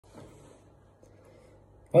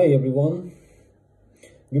Hi everyone.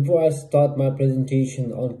 Before I start my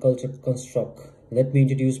presentation on culture construct, let me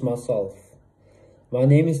introduce myself. My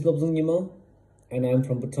name is Lobsang Yima and I'm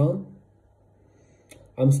from Bhutan.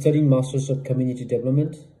 I'm studying Masters of Community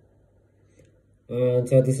Development and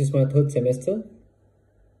this is my third semester.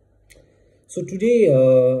 So today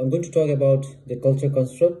I'm going to talk about the culture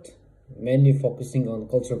construct, mainly focusing on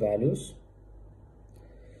culture values.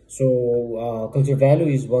 So culture value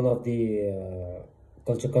is one of the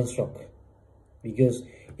culture construct because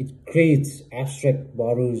it creates abstract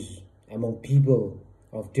barriers among people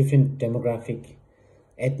of different demographic,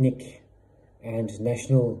 ethnic, and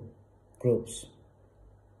national groups.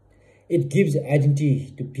 It gives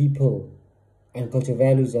identity to people, and culture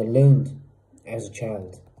values are learned as a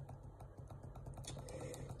child.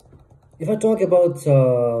 If I talk about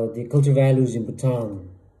the culture values in Bhutan,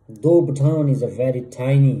 though Bhutan is a very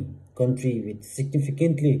tiny country with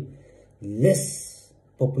significantly less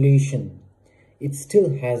population, it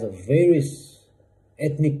still has a various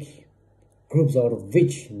ethnic groups, out of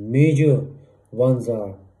which major ones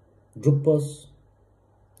are Drukpas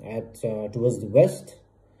towards the west,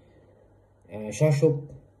 Shashop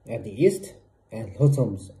at the east, and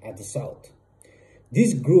Lhotsams at the south.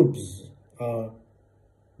 These groups are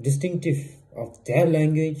distinctive of their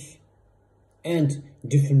language and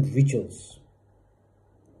different rituals.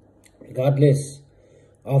 Regardless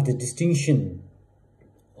of the distinction,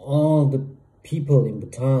 all the people in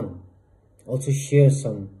Bhutan also share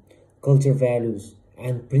some culture values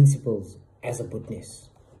and principles as a Bhutanese.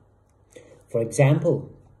 For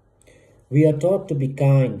example, we are taught to be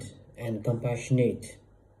kind and compassionate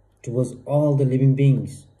towards all the living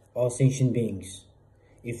beings or sentient beings.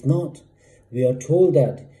 If not, we are told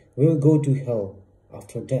that we will go to hell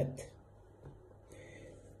after death.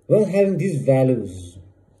 While having these values,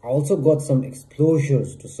 I also got some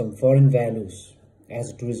exposures to some foreign values as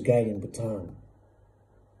a tourist guide in Bhutan.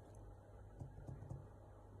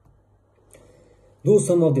 Though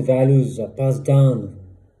some of the values are passed down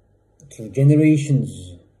through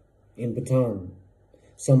generations in Bhutan,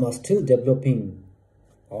 some are still developing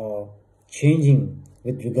or changing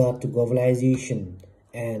with regard to globalization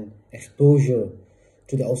and exposure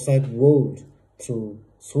to the outside world through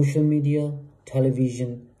social media,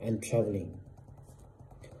 television, and traveling.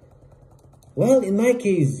 Well, in my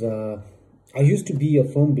case, I used to be a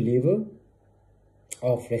firm believer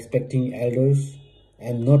of respecting elders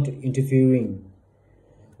and not interfering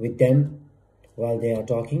with them while they are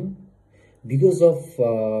talking, because of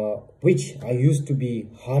which I used to be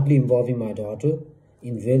hardly involving my daughter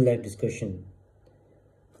in real life discussion.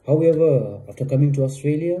 However, after coming to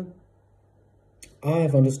Australia, I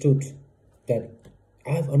have understood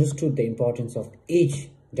the importance of age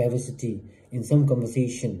diversity in some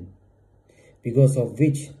conversation, because of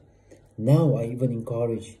which now I even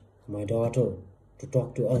encourage my daughter to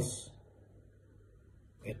talk to us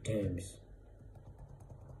at times.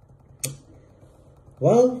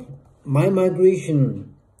 Well, my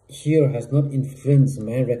migration here has not influenced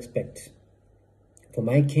my respect for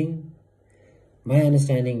my king, my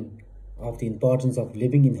understanding of the importance of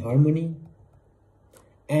living in harmony,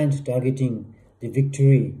 and targeting the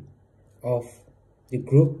victory of the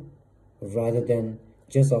group rather than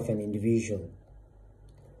just of an individual,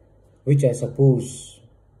 which I suppose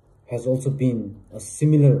has also been a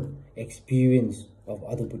similar experience of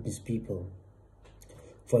other Buddhist people.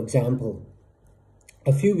 For example,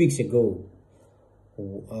 a few weeks ago,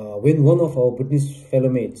 when one of our Buddhist fellow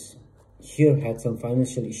mates here had some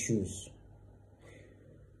financial issues,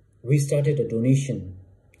 we started a donation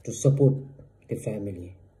to support the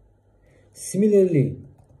family. Similarly,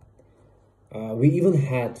 we even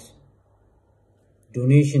had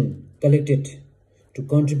donation collected to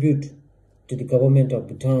contribute to the government of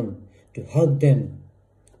Bhutan to help them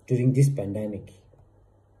during this pandemic.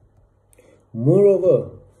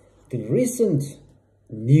 Moreover, the recent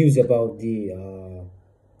news about the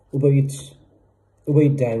Uber Eats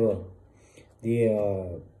driver,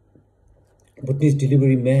 the Bhutanese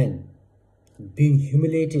delivery man, being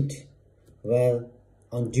humiliated while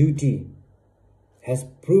on duty has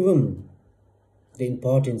proven the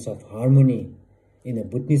importance of harmony in a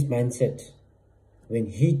Bhutanese mindset when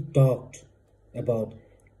he talked about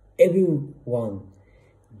everyone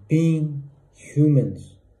being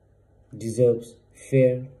humans deserves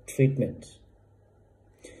fair treatment.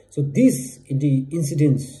 So this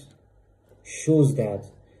incident shows that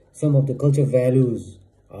some of the culture values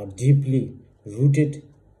are deeply rooted,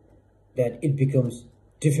 that it becomes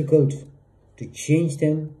difficult to change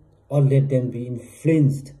them or let them be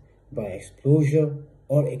influenced by exposure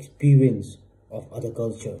or experience of other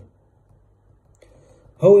culture.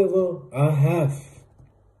 However, I have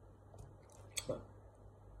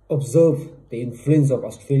observe the influence of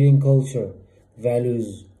Australian cultural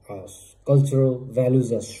values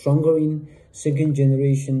are stronger in second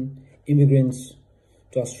generation immigrants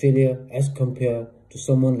to Australia as compared to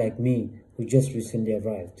someone like me who just recently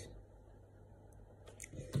arrived.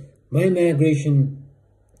 My migration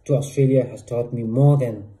to Australia has taught me more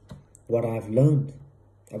than what I have learned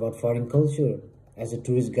about foreign culture as a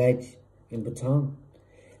tourist guide in Bhutan,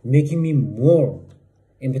 making me more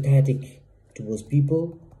empathetic towards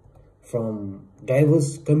people from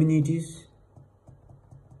diverse communities,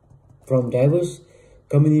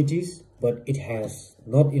 but it has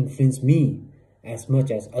not influenced me as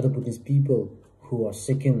much as other Buddhist people who are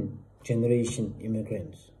second generation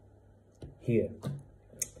immigrants here.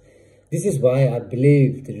 This is why I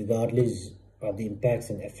believe that regardless of the impacts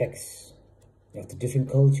and effects of the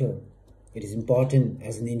different culture, it is important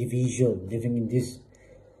as an individual living in this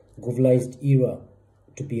globalized era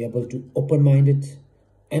to be able to open-minded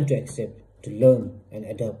and to accept, to learn and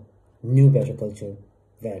adopt new better culture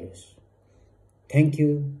values. Thank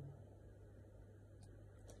you.